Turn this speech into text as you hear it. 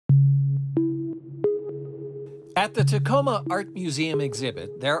At the Tacoma Art Museum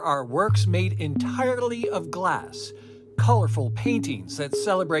exhibit, there are works made entirely of glass, colorful paintings that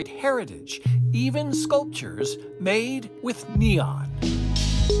celebrate heritage, even sculptures made with neon.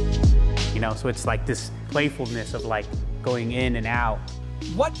 You know, so it's like this playfulness of like going in and out.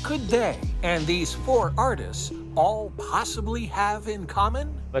 What could they and these four artists all possibly have in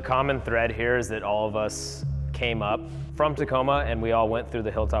common? The common thread here is that all of us came up from Tacoma and we all went through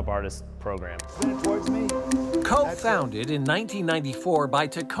the Hilltop Artist program. Co-founded in 1994 by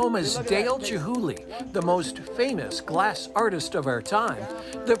Tacoma's Dale Chihuly, the most famous glass artist of our time,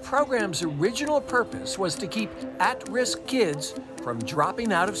 the program's original purpose was to keep at-risk kids from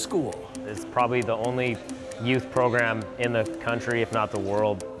dropping out of school. It's probably the only youth program in the country, if not the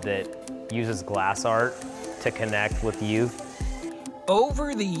world, that uses glass art to connect with youth.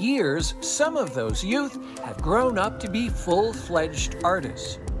 Over the years, some of those youth have grown up to be full-fledged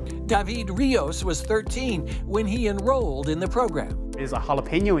artists. David Rios was 13 when he enrolled in the program. There's a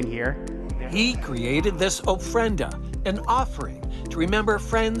jalapeno in here. He created this ofrenda, an offering to remember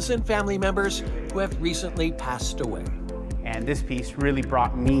friends and family members who have recently passed away. And this piece really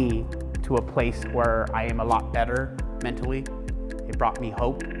brought me to a place where I am a lot better mentally. It brought me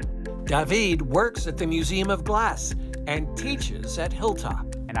hope. David works at the Museum of Glass and teaches at Hilltop.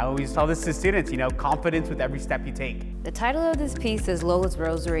 And I always tell this to students, you know, confidence with every step you take. The title of this piece is Lola's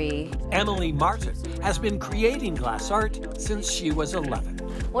Rosary. Emily Martin has been creating glass art since she was 11.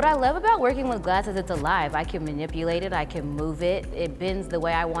 What I love about working with glass is it's alive. I can manipulate it, I can move it. It bends the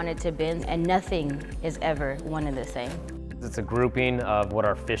way I want it to bend, and nothing is ever one and the same. It's a grouping of what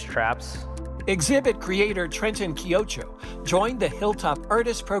are fish traps. Exhibit creator Trenton Quiocho joined the Hilltop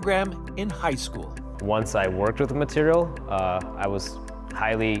Artist program in high school. Once I worked with the material, I was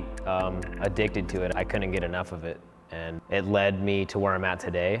highly addicted to it. I couldn't get enough of it, and it led me to where I'm at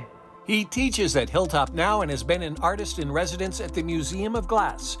today. He teaches at Hilltop now and has been an artist in residence at the Museum of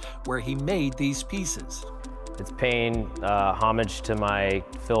Glass, where he made these pieces. It's paying homage to my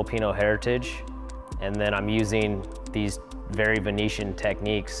Filipino heritage, and then I'm using these very Venetian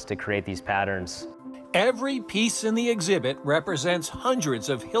techniques to create these patterns. Every piece in the exhibit represents hundreds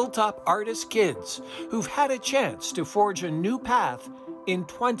of Hilltop artist kids who've had a chance to forge a new path in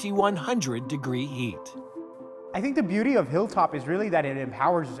 2100-degree heat. I think the beauty of Hilltop is really that it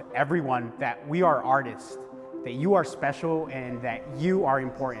empowers everyone that we are artists, that you are special and that you are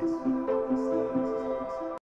important.